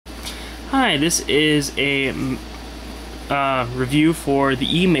Hi, this is a review for the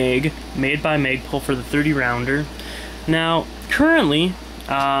Emag made by Magpul for the 30 rounder. Now, currently,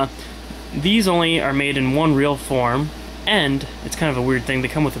 these only are made in one reel form, and it's kind of a weird thing. They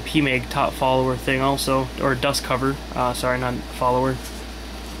come with a PMag top follower thing also, or dust cover. Sorry, not follower.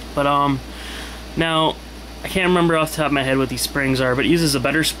 But now I can't remember off the top of my head what these springs are, but it uses a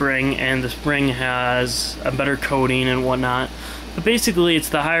better spring, and the spring has a better coating and whatnot. But basically, it's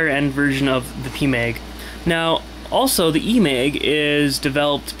the higher end version of the PMag. Now, also, the Emag is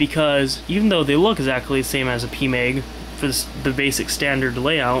developed because even though they look exactly the same as a PMag for the basic standard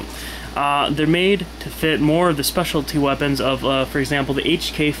layout, they're made to fit more of the specialty weapons of, for example, the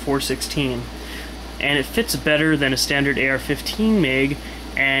HK-416. And it fits better than a standard AR-15 MAG,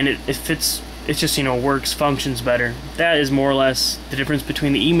 and it fits. It just, works, functions better. That is more or less the difference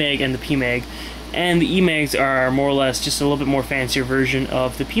between the Emag and the PMag. And the Emags are more or less just a little bit more fancier version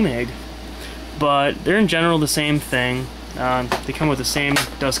of the PMag. But they're in general the same thing. They come with the same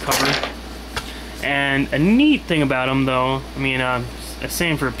dust cover. And a neat thing about them, though,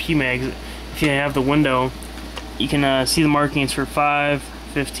 same for PMags, if you have the window, you can see the markings for 5,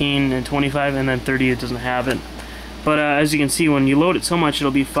 15, and 25, and then 30 it doesn't have it. But as you can see, when you load it so much,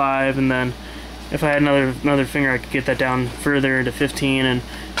 it'll be 5, and then if I had another finger, I could get that down further to 15, and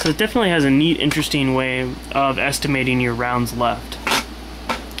so it definitely has a neat, interesting way of estimating your rounds left.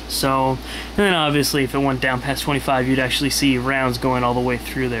 So, and then obviously if it went down past 25, you'd actually see rounds going all the way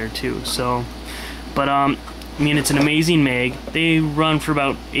through there too. So, but it's an amazing mag. They run for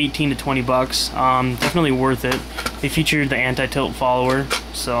about 18 to 20 bucks. Definitely worth it. They featured the anti-tilt follower,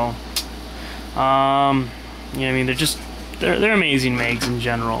 so they're amazing mags in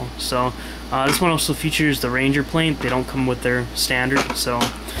general. So this one also features the Ranger plate. They don't come with their standard, so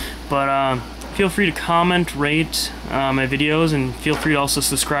feel free to comment, rate my videos, and feel free to also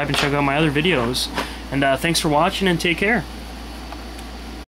subscribe and check out my other videos. And thanks for watching, and take care.